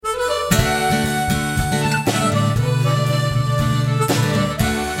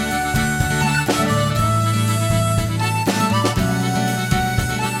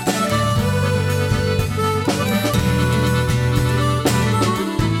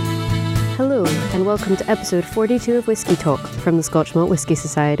and welcome to episode 42 of Whisky Talk from the Scotch Malt Whisky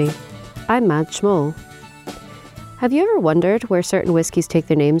Society. I'm Madge Schmoll. Have you ever wondered where certain whiskies take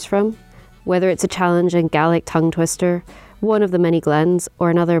their names from? Whether it's a challenging Gaelic tongue twister, one of the many Glens, or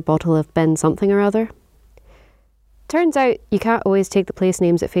another bottle of Ben something or other? Turns out you can't always take the place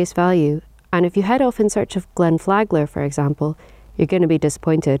names at face value, and if you head off in search of Glenflagler, for example, you're going to be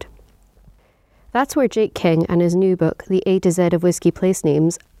disappointed. That's where Jake King and his new book, The A to Z of Whisky Place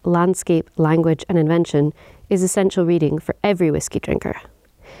Names, Landscape, Language and Invention, is essential reading for every whisky drinker.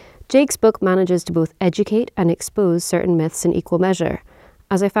 Jake's book manages to both educate and expose certain myths in equal measure,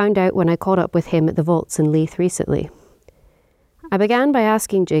 as I found out when I caught up with him at the Vaults in Leith recently. I began by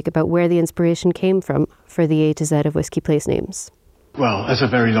asking Jake about where the inspiration came from for The A to Z of Whisky Place Names. Well, that's a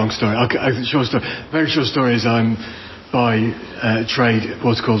very long story. Very short story is I'm by trade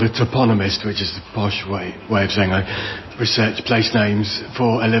what's called a toponymist, which is the posh way of saying I research place names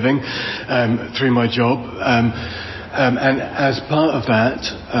for a living through my job. And as part of that,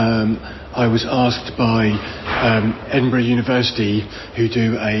 I was asked by Edinburgh University, who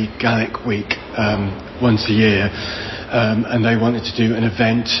do a Gaelic week once a year, and they wanted to do an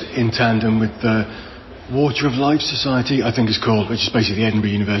event in tandem with the Water of Life Society, I think it's called, which is basically the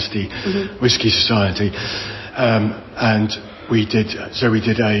Edinburgh University Whisky Society. And we did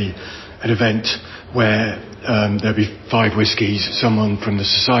an event where there'd be 5 whiskies. Someone from the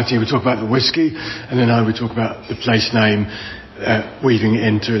society would talk about the whiskey, and then I would talk about the place name, weaving it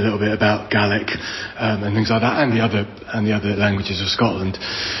into a little bit about Gaelic and things like that, and the other languages of Scotland.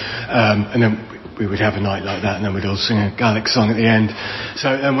 And then we would have a night like that, and then we'd all sing a Gaelic song at the end. So,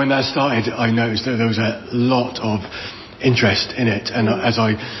 and when that started, I noticed that there was a lot of interest in it, and as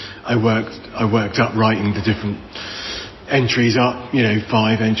I worked up writing the different entries up,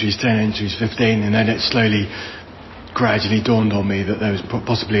 5 entries, 10 entries, 15, and then it slowly, gradually dawned on me that there was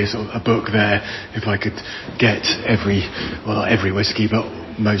possibly a book there if I could get not every whiskey, but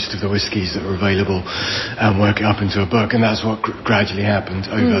most of the whiskies that were available and work it up into a book, and that's what gradually happened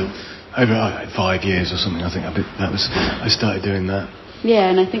over 5 years or something. I think I started doing that.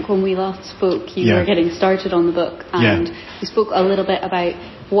 Yeah, and I think when we last spoke, you were getting started on the book, and you spoke a little bit about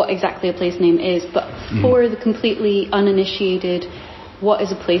what exactly a place name is, but for the completely uninitiated, what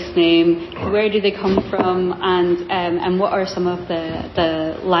is a place name, where do they come from, and what are some of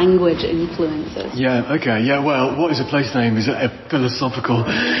the language influences? Well, what is a place name is a philosophical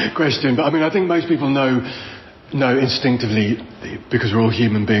question, but I mean, I think most people know instinctively, because we're all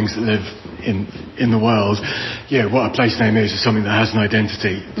human beings that live in the world, what a place name is something that has an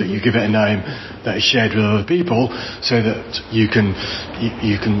identity, that you give it a name that is shared with other people, so that you can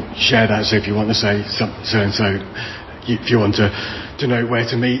share that. So if you want to say so and so, if you want to know where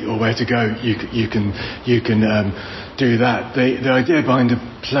to meet or where to go, you can do that. The idea behind a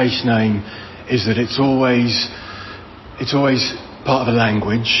place name is that it's always part of a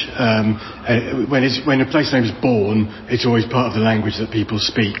language. When a place name is born, it's always part of the language that people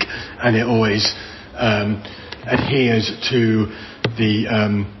speak, and it always adheres to the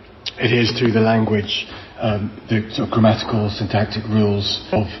language, the sort of grammatical, syntactic rules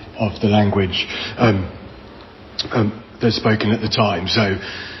of the language that's spoken at the time. So,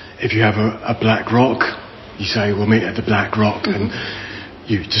 if you have a Black Rock, you say we'll meet at the Black Rock, and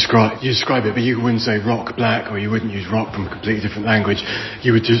you describe it, but you wouldn't say rock black, or you wouldn't use rock from a completely different language.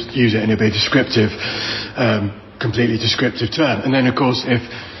 You would just use it in a very descriptive, completely descriptive term. And then, of course, if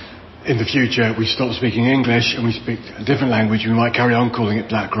in the future we stop speaking English and we speak a different language, we might carry on calling it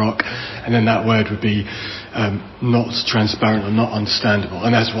Black Rock, and then that word would be not transparent or not understandable.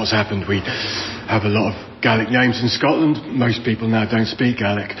 And that's what's happened. We have a lot of Gaelic names in Scotland. Most people now don't speak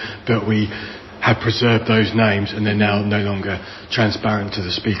Gaelic, but we have preserved those names, and they're now no longer transparent to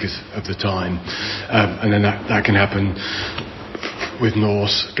the speakers of the time. And then that can happen with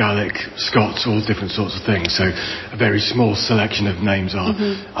Norse, Gaelic, Scots, all different sorts of things. So a very small selection of names are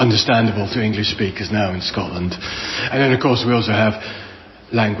understandable to English speakers now in Scotland. And then, of course, we also have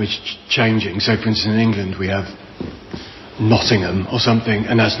language changing. So, for instance, in England, we have Nottingham or something,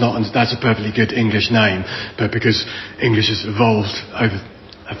 and that's a perfectly good English name, but because English has evolved over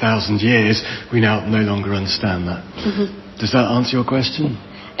 1,000 years, we now no longer understand that. Does that answer your question?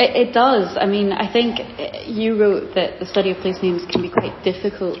 It does. I mean, I think you wrote that the study of place names can be quite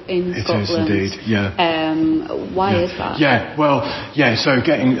difficult in Scotland. It is indeed, yeah. Why is that? So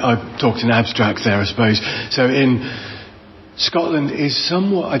I've talked in abstracts there, I suppose. So in Scotland is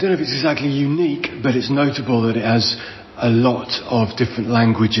somewhat, I don't know if it's exactly unique, but it's notable that it has a lot of different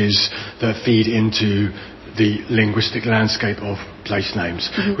languages that feed into the linguistic landscape of place names,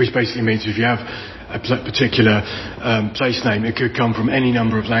 which basically means if you have a particular place name, it could come from any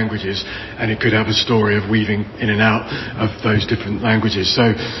number of languages, and it could have a story of weaving in and out of those different languages.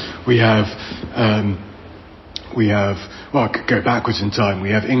 So we have, well, I could go backwards in time.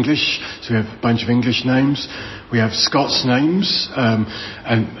 We have English, so we have a bunch of English names. We have Scots names,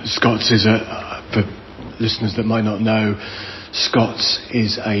 and Scots is for listeners that might not know, Scots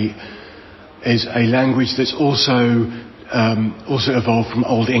is a language that's also evolved from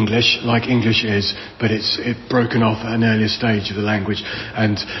Old English, like English is, but it's broken off at an earlier stage of the language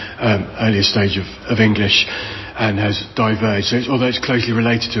and earlier stage of English, and has diverged. So although it's closely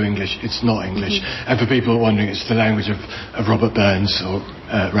related to English, it's not English. And for people wondering, it's the language of Robert Burns or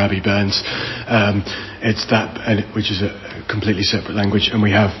Rabbie Burns. It's that, which is a completely separate language, and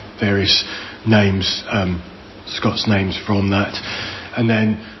we have various names, Scots names from that, and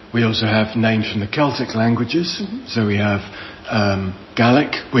then we also have names from the Celtic languages. So we have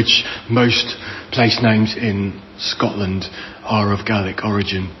Gaelic, which most place names in Scotland are of Gaelic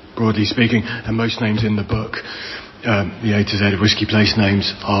origin, broadly speaking, and most names in the book, the A to Z of Whisky place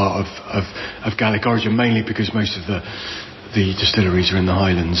names, are of Gaelic origin, mainly because most of the distilleries are in the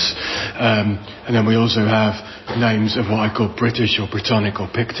Highlands. And then we also have names of what I call British or Brittonic or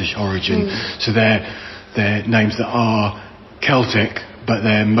Pictish origin. So they're names that are Celtic, but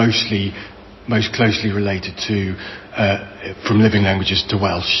they're most closely related to, from living languages, to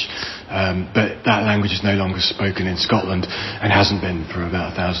Welsh. But that language is no longer spoken in Scotland and hasn't been for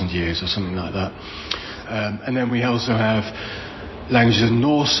about 1,000 years or something like that. And then we also have languages of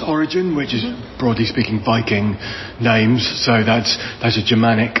Norse origin, which is, broadly speaking, Viking names. So that's a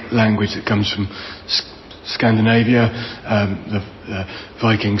Germanic language that comes from Scandinavia. The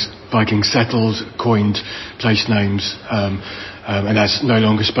Vikings settled, coined place names, and that's no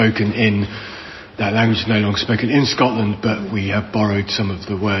longer spoken in. That language is no longer spoken in Scotland, but we have borrowed some of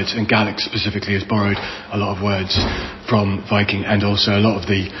the words, and Gaelic specifically has borrowed a lot of words from Viking, and also a lot of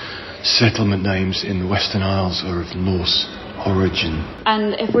the settlement names in the Western Isles are of Norse origin.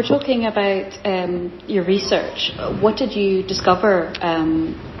 And if we're talking about your research, what did you discover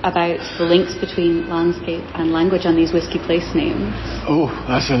about the links between landscape and language on these whisky place names? Oh,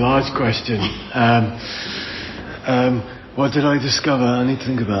 that's a large question. What did I discover? I need to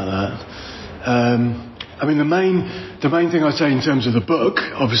think about that. I mean, the main thing I'd say in terms of the book,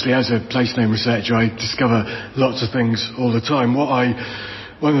 obviously as a place name researcher, I discover lots of things all the time.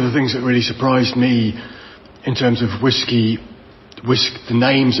 One of the things that really surprised me in terms of the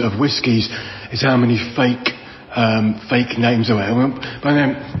names of whiskies is how many fake names there are.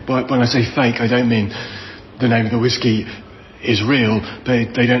 When I say fake, I don't mean the name of the whiskey is real, they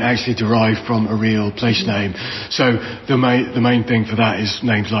don't actually derive from a real place name. So the main thing for that is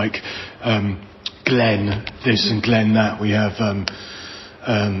names like Glen this and Glen that. We have a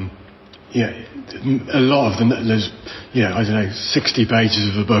lot of them. There's 60 pages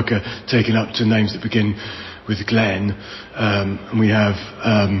of the book are taken up to names that begin with Glen, and we have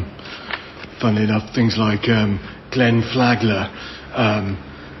funnily enough things like Glen Flagler,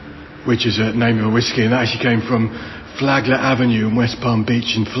 which is a name of a whiskey, and that actually came from Flagler Avenue in West Palm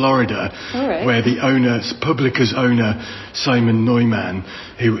Beach in Florida, where the Publica's owner, Simon Neumann,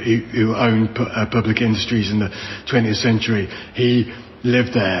 who owned Public Industries in the 20th century, he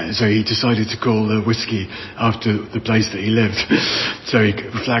lived there, so he decided to call the whiskey after the place that he lived.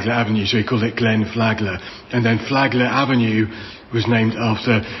 Flagler Avenue, so he called it Glen Flagler. And then Flagler Avenue was named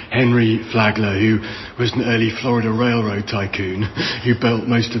after Henry Flagler, who was an early Florida railroad tycoon who built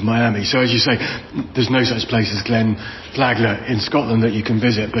most of Miami. So as you say, there's no such place as Glen Flagler in Scotland that you can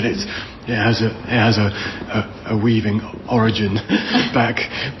visit, but it has a weaving origin back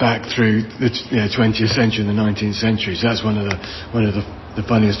through the 20th century and the 19th century. So that's one of the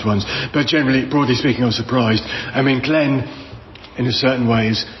funniest ones. But generally, broadly speaking, I was surprised. I mean, Glen, in a certain way,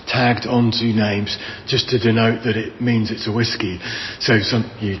 is tagged onto names just to denote that it means it's a whiskey. So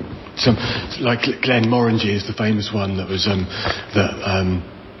like Glenmorangie is the famous one that was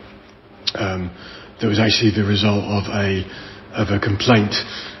that was actually the result of a complaint,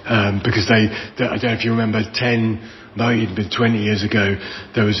 because I don't know if you remember, 20 years ago,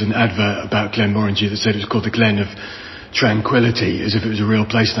 there was an advert about Glenmorangie that said it was called the Glen of Tranquility, as if it was a real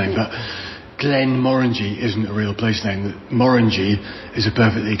place name, but Glenmorangie isn't a real place name. Morangie is a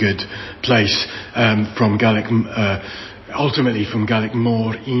perfectly good place, from Gaelic, ultimately from Gaelic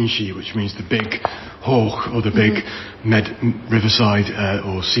Mor Inshi, which means the big hawk or the big riverside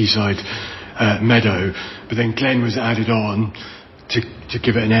or seaside meadow. But then Glen was added on to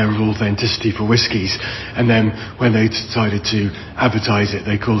give it an air of authenticity for whiskies. And then when they decided to advertise it,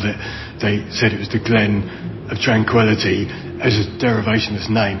 they said it was the Glen of Tranquility as a derivation of this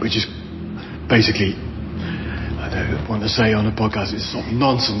name, which is basically, I don't want to say on a podcast, it's sort of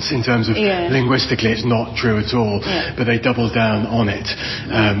nonsense in terms of linguistically, it's not true at all. Yeah. But they doubled down on it.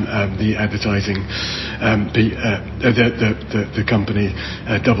 The advertising, the company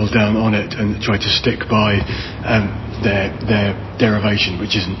doubled down on it and tried to stick by their derivation,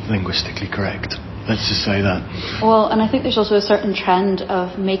 which isn't linguistically correct. Let's just say that. Well, and I think there's also a certain trend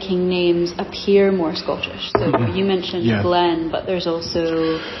of making names appear more Scottish. So you mentioned Glen, but there's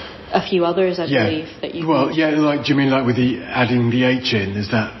also a few others, I believe, that you. Well, do you mean like with adding the H in? Is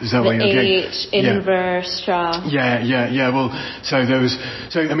that what you're getting? H, Inver, Stra. Yeah. Well, so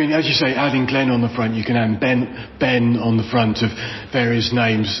I mean, as you say, adding Glen on the front, you can add Ben on the front of various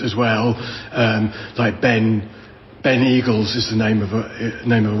names as well, like Ben Eagles is the name of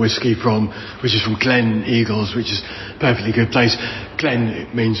a whiskey which is from Glen Eagles, which is a perfectly good place. Glen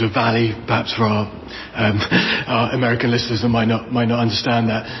means a valley, perhaps for our American listeners that might not understand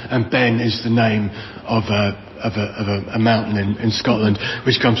that. And Ben is the name of a mountain in Scotland,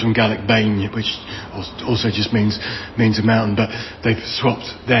 which comes from Gaelic Bain, which also just means a mountain. But they've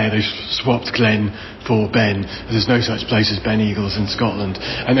swapped Glen for Ben. There's no such place as Ben Eagles in Scotland,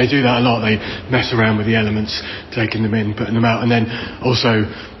 and they do that a lot. They mess around with the elements, taking them in, putting them out, and then also,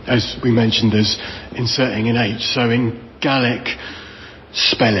 as we mentioned, there's inserting an H. So in Gaelic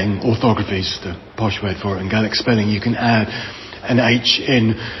spelling, orthography is the posh word for it. In Gaelic spelling, you can add an H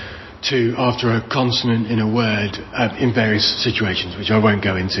in after a consonant in a word in various situations, which I won't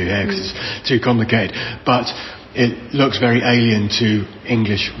go into here because it's too complicated. But it looks very alien to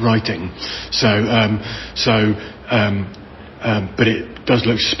English writing. But it does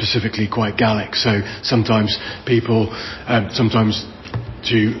look specifically quite Gaelic. So sometimes people,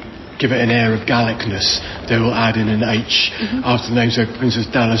 to give it an air of Gallicness, they will add in an H after the name. So, for instance,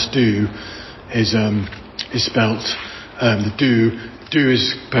 Dallas Dhu is spelt the Dhu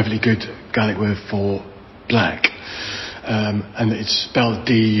is a perfectly good Gaelic word for black, and it's spelled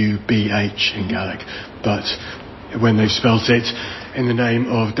D-U-B-H in Gaelic. But when they spelt it in the name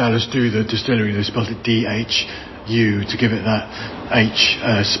of Dallas Dhu, the distillery, they spelt it D-H-U to give it that H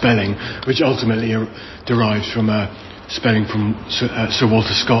spelling, which ultimately derives from a spelling from Sir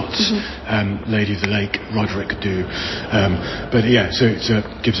Walter Scott's Lady of the Lake, Roderick Dhu. So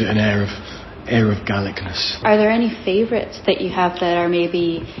it gives it an air of Gallicness. Are there any favourites that you have that are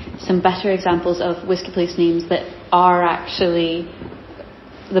maybe some better examples of whisky place names that are actually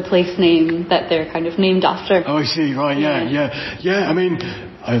the place name that they're kind of named after? Oh, I see. Right. Yeah. I mean,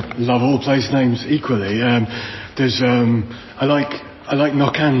 I love all place names equally. There's I like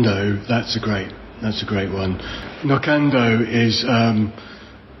Knockandow. That's a great one. Knockandow is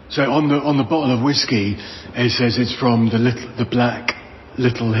so on the bottle of whiskey it says it's from the Black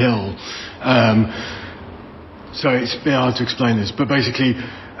Little Hill. So it's a bit hard to explain this, but basically,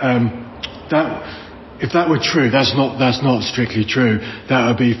 if that were true, that's not strictly true. That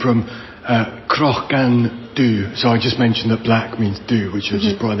would be from Croch Gan Dhu. So I just mentioned that black means Dhu, which was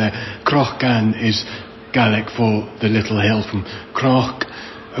just brought there. Croch Gan is Gaelic for the little hill, from Croch,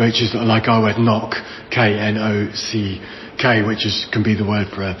 which is like our word knock, K-N-O-C-K, which can be the word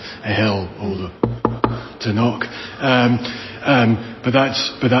for a hill or to knock. But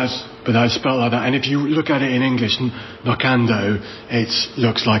that's spelled like that. And if you look at it in English, Knockandow, it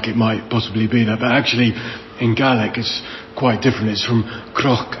looks like it might possibly be that. But actually, in Gaelic, it's quite different. It's from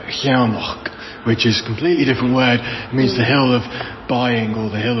Croch Cheannoch, which is a completely different word. It means the hill of buying, or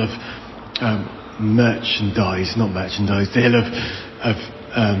the hill of merchandise, not merchandise. The hill of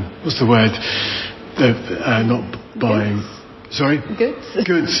what's the word? Not buying. Sorry?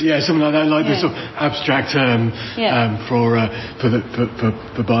 Goods, yeah, something like that, this sort of abstract term for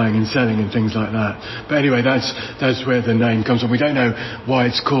buying and selling and things like that. But anyway, that's where the name comes from. We don't know why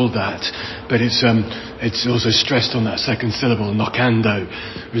it's called that, but it's also stressed on that second syllable, Knockandow,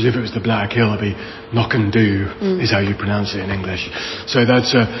 as if it was the Black Hill, it'd be Knockandow is how you pronounce it in English. So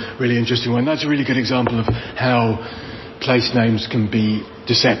that's a really interesting one. That's a really good example of how place names can be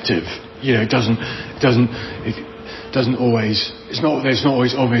deceptive. You know, it's not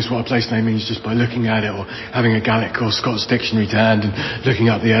always obvious what a place name means just by looking at it or having a Gaelic or Scots dictionary to hand and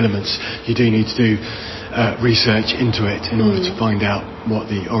looking up the elements. You do need to do research into it in order to find out what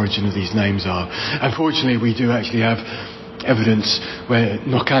the origin of these names are. Unfortunately, we do actually have evidence where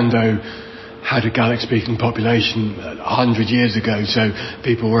Knockandow had a Gaelic-speaking population 100 years ago, so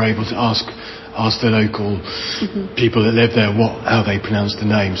people were able to ask the local people that lived there how they pronounced the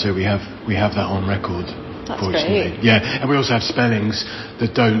name. So we have that on record. fortunately. Great. Yeah, and we also have spellings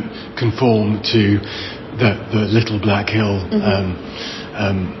that don't conform to the Little Black Hill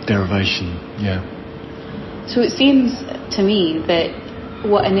derivation. Yeah. So it seems to me that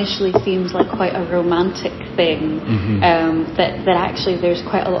what initially seems like quite a romantic thing, that actually there's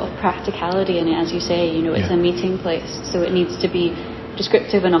quite a lot of practicality in it, as you say. You know, it's a meeting place, so it needs to be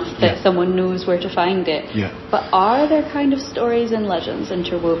descriptive enough that someone knows where to find it. Yeah. But are there kind of stories and legends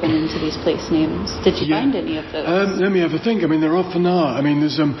interwoven into these place names? Did you find any of those? Let me have a think. I mean, there often are. I mean,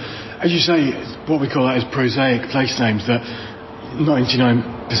 there's as you say, what we call that is prosaic place names that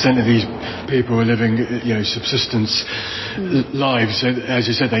 99% of these people were living, subsistence lives. As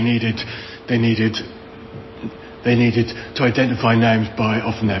you said, they needed to identify names by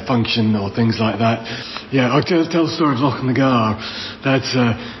often their function or things like that. Yeah, I'll tell the story of Loch na Gar. That's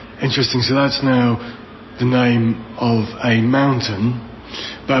interesting. So that's now the name of a mountain.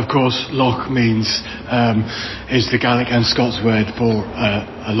 But of course, loch means is the Gaelic and Scots word for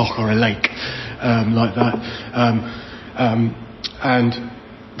a loch or a lake, like that. And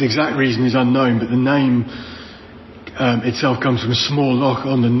the exact reason is unknown, but the name itself comes from a small loch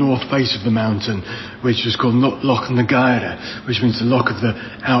on the north face of the mountain, which was called Loch na Gaire, which means the loch of the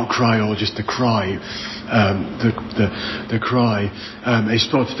outcry, or just the cry. The cry. It's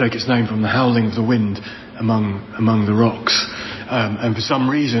thought to take its name from the howling of the wind among the rocks. And for some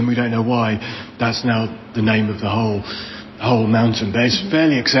reason, we don't know why, that's now the name of the whole mountain. But it's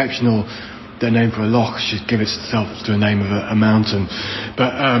fairly exceptional. The name for a loch should give itself to a name of a mountain.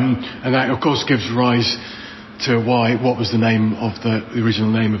 But and that of course gives rise to what was the name of the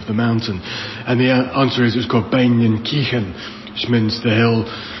original name of the mountain. And the answer is it was called Bainnin Keechan, which means the hill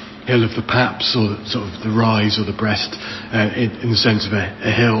of the paps, or sort of the rise or the breast, in the sense of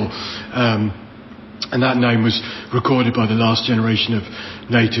a hill. And that name was recorded by the last generation of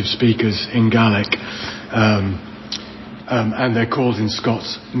native speakers in Gaelic. And they're called in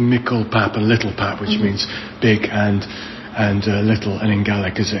Scots Mickle Pap and Little Pap, which means big and little, and in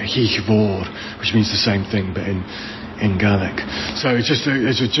Gaelic is a Hich Vor, which means the same thing but in Gaelic. So it's just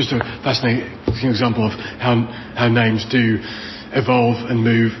a fascinating example of how names do evolve and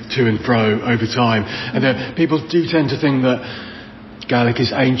move to and fro over time. And people do tend to think that Gaelic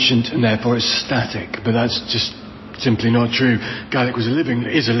is ancient and therefore it's static, but that's just simply not true. Gaelic is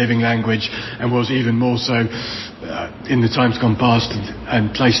a living language, and was even more so in the times gone past,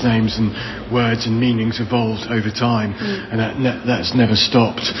 and place names and words and meanings evolved over time, and that's never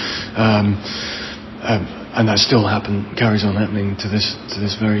stopped, and that still carries on happening to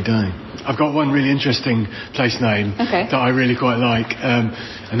this very day. I've got one really interesting place name that I really quite like,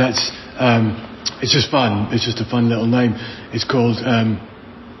 and that's it's just fun. It's just a fun little name. It's called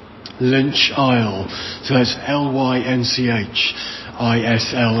Lynch Isle. So that's Lynchisle.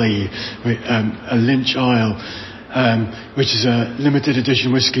 A Lynch Isle, which is a limited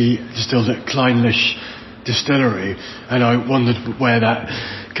edition whiskey distilled at Clynelish Distillery. And I wondered where that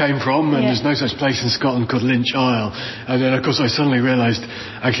came from, and there's no such place in Scotland called Lynch Isle. And then of course I suddenly realised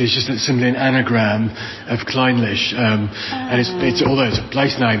actually it's just simply an anagram of Clynelish, and it's although it's a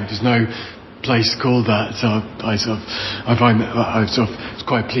place name, there's no place called that, so I find that I was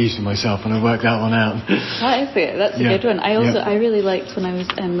quite pleased with myself when I worked that one out. That is it. That's a good one. I really liked, when I was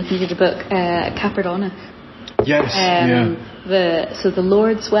looking through the book, Capardonna. Yes. The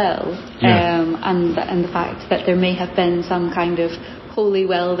Lord's Well, and the fact that there may have been some kind of holy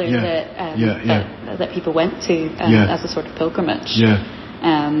well there that people went to as a sort of pilgrimage.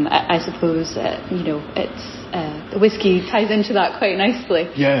 I suppose it's whiskey ties into that quite nicely.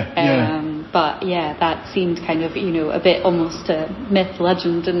 But that seemed kind of a bit almost a myth,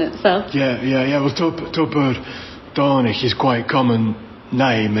 legend in itself. Well, Tupper Dornich is quite a common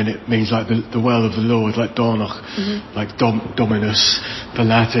name, and it means like the well of the Lord, like Dornach, like Dominus for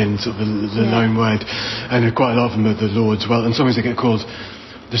Latin, sort of the loan word. And quite a lot of them are the Lord's Well, and sometimes they get called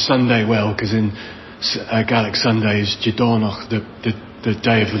the Sunday Well, because in Gaelic Sunday is Jidornach, the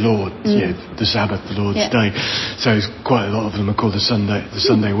day of the Lord, the Sabbath, the Lord's day. So quite a lot of them are called the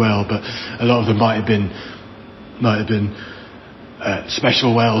Sunday Well, but a lot of them might have been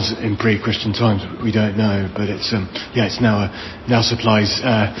special wells in pre-Christian times. We don't know, but it's now supplies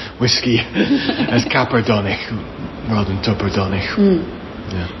whiskey as Capardonnich rather than Tupperdonnich.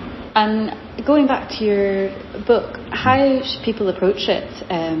 And going back to your book, how should people approach it?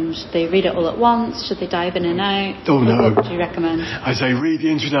 Should they read it all at once? Should they dive in and out? Oh no! What would you recommend? I say read the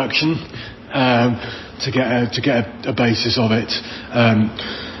introduction to get a basis of it.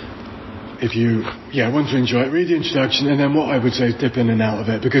 If you want to enjoy it, read the introduction, and then what I would say is dip in and out of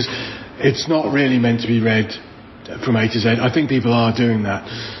it, because it's not really meant to be read from A to Z. I think people are doing that,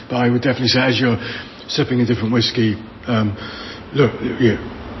 but I would definitely say as you're sipping a different whiskey,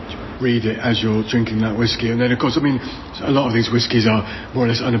 read it as you're drinking that whiskey. And then, of course, I mean, a lot of these whiskies are more or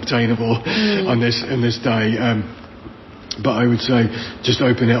less unobtainable on this day. But I would say just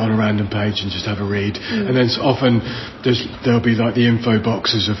open it on a random page and just have a read. And then often there'll be like the info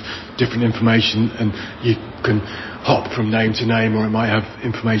boxes of different information, and you can hop from name to name, or it might have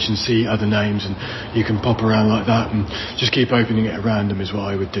information, see other names, and you can pop around like that and just keep opening it at random is what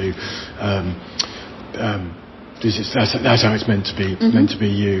I would do. That's how it's meant to be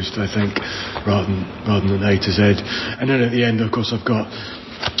used, I think, rather than A to Z. And then at the end, of course, I've got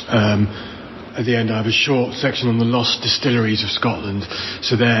at the end I have a short section on the lost distilleries of Scotland.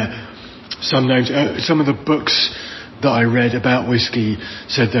 So there, some names, some of the books that I read about whiskey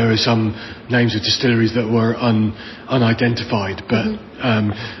said there are some names of distilleries that were unidentified, but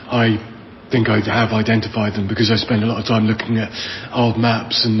I think I have identified them because I spend a lot of time looking at old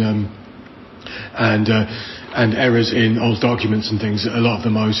maps and errors in old documents and things. A lot of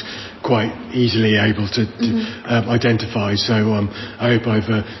them I was quite easily able to identify. So I hope I've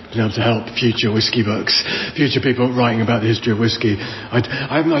been able to help future whiskey books, future people writing about the history of whiskey. I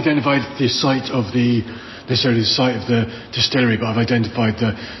haven't identified the site of necessarily the site of the distillery, but I've identified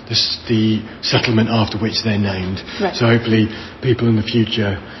the settlement after which they're named. Right. So hopefully people in the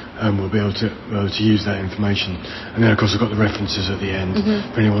future will be able to use that information. And then, of course, I've got the references at the end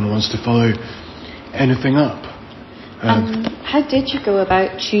for anyone who wants to follow anything up. How did you go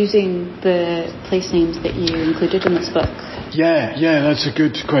about choosing the place names that you included in this book? Yeah, that's a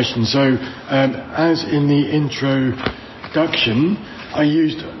good question. So, as in the introduction,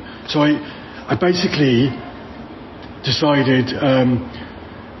 I basically decided.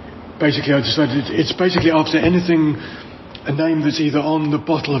 It's basically after anything, a name that's either on the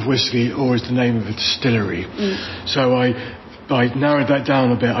bottle of whiskey or is the name of a distillery. So I narrowed that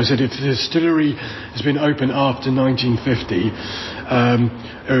down a bit. I said if the distillery has been open after 1950,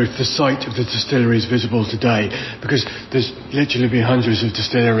 or if the site of the distillery is visible today, because there's literally been hundreds of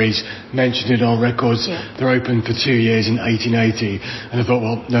distilleries mentioned in our records. They're open for 2 years in 1880, and I thought,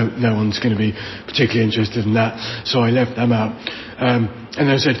 well, no one's going to be particularly interested in that, so I left them out. And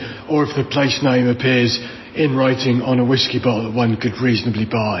then I said, or if the place name appears in writing on a whiskey bottle that one could reasonably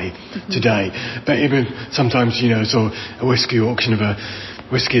buy today. But even sometimes, saw a whiskey auction of a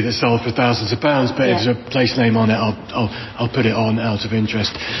whiskey that sold for thousands of pounds, but if there's a place name on it, I'll put it on out of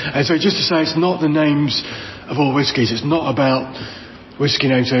interest. And so just to say, it's not the names of all whiskies. It's not about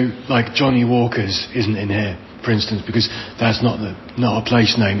whiskey names. So like Johnny Walker's isn't in here, for instance, because that's not a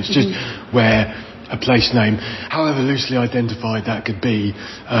place name. It's just where a place name, however loosely identified that could be,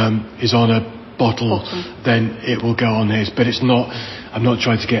 is on a bottle, then it will go on his. But I'm not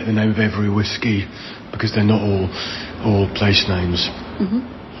trying to get the name of every whiskey, because they're not all place names.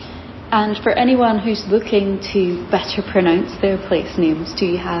 And for anyone who's looking to better pronounce their place names, do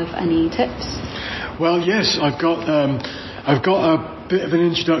you have any tips? Well, yes, I've got a bit of an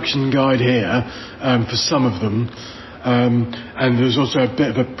introduction guide here for some of them, and there's also a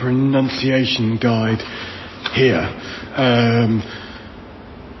bit of a pronunciation guide here.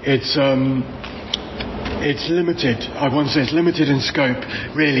 It's limited. I want to say it's limited in scope.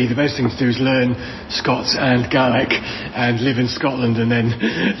 Really, the best thing to do is learn Scots and Gaelic and live in Scotland, and then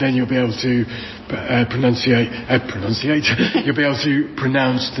you'll be able to pronunciate. You'll be able to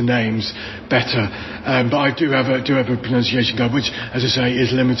pronounce the names better. But I do have a pronunciation guide, which, as I say, is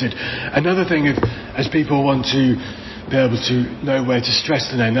limited. Another thing, as people want to be able to know where to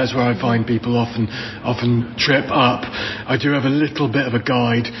stress the name, that's where I find people often trip up. I do have a little bit of a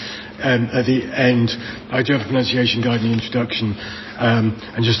guide. At the end, I do have a pronunciation guide in the introduction,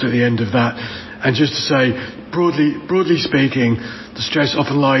 and just at the end of that, and just to say, broadly speaking, the stress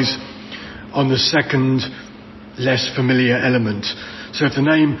often lies on the second, less familiar element. So if the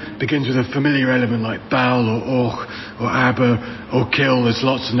name begins with a familiar element like Bal or Och or Aber or Kill, there's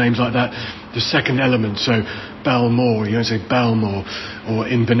lots of names like that. The second element, so Balmore, you don't say Balmore, or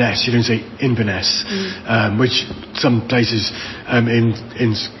Inverness, you don't say Inverness, which some places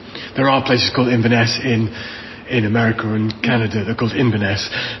there are places called Inverness in America and Canada. They're called Inverness,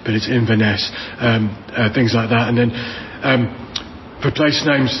 but it's Inverness, things like that. And then for place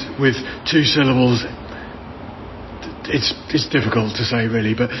names with two syllables, it's difficult to say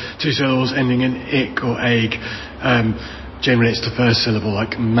really, but two syllables ending in ik or egg. Generally it's the first syllable,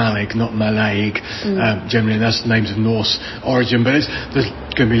 like Malig, not Malaig. Generally that's names of Norse origin, but there's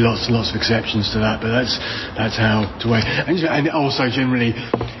going to be lots and lots of exceptions to that, but that's how to wait. And also generally,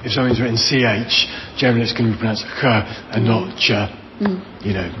 if something's written CH, generally it's going to be pronounced Ch and not Ch,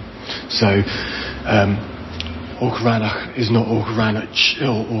 So Auchranach is not Auchranach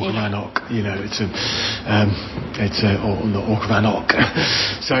or Auchranach. You know, it's or not Auchranach.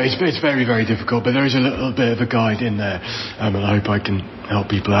 So it's very, very difficult. But there is a little bit of a guide in there, and I hope I can help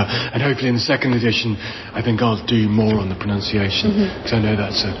people out. And hopefully in the second edition, I think I'll do more on the pronunciation, because I know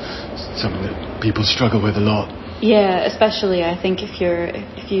that's something that people struggle with a lot. Yeah, especially I think if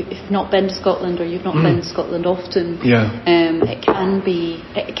you've not been to Scotland, or you've not been to Scotland often, it can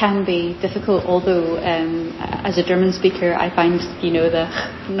be difficult. Although as a German speaker, I find the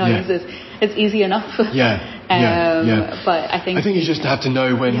noises it's easy enough. But I think you just have to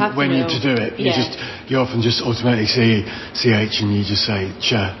know when to do it. You often just automatically see ch and you just say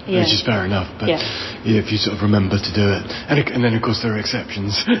ch, which is fair enough. But if you sort of remember to do it, and then of course there are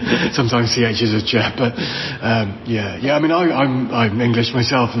exceptions. Sometimes ch is a ch, but I mean I'm English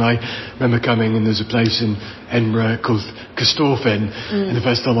myself, and I remember coming, and there's a place in Edinburgh called Corstorphine, and the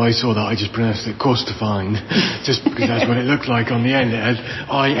first time I saw that I just pronounced it Corstorphine, just because that's what it looked like on the end. It had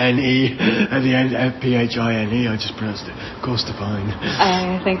I-N-E at the end, P-H-I-N-E. I just pronounced it Corstorphine.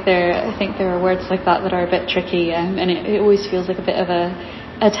 I think there are words like that are a bit tricky, and it always feels like a bit of a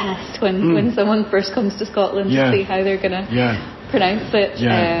test when someone first comes to Scotland to see how they're gonna pronounce it.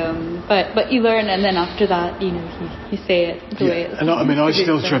 But you learn, and then after that, you say it the way it's. And I mean, I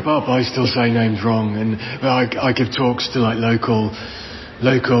still trip up. I still say names wrong, and I give talks to like local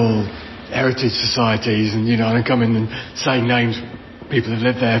heritage societies, and I come in and say names. People have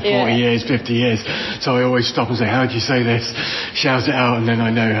lived there 40 years, 50 years. So I always stop and say, how do you say this? Shout it out, and then I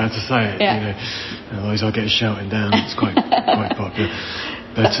know how to say it. Otherwise I get shouting down. It's quite popular.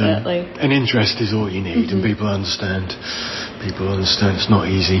 But an interest is all you need, and people understand. People understand it's not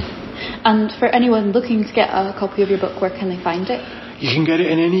easy. And for anyone looking to get a copy of your book, where can they find it? You can get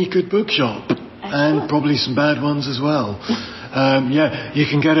it in any good bookshop. And probably some bad ones as well. You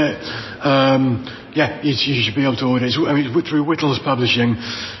can get it. You should be able to order it. I mean, through Whittles Publishing,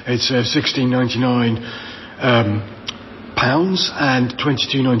 it's £16.99 and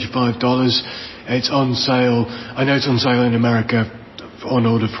 $22.95. It's on sale. I know it's on sale in America on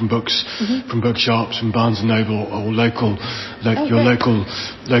order from bookshops, from Barnes and Noble, or local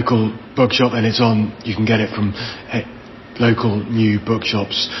bookshop, and you can get it from local new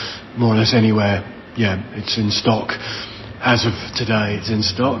bookshops more or less anywhere. It's in stock. As of today, it's in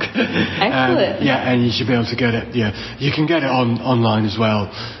stock. Excellent. And you should be able to get it. You can get it online as well.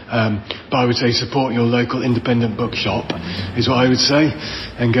 But I would say support your local independent bookshop is what I would say,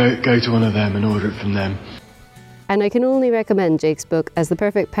 and go to one of them and order it from them. And I can only recommend Jake's book as the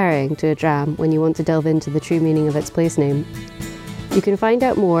perfect pairing to a dram when you want to delve into the true meaning of its place name. You can find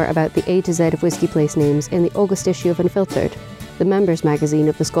out more about the A to Z of whisky place names in the August issue of Unfiltered, the members magazine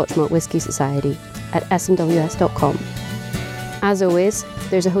of the Scotch Malt Whisky Society, at smws.com. As always,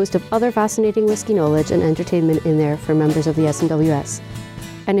 there's a host of other fascinating whisky knowledge and entertainment in there for members of the SMWS.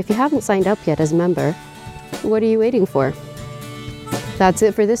 And if you haven't signed up yet as a member, what are you waiting for? That's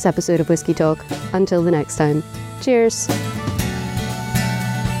it for this episode of Whisky Talk. Until the next time, cheers!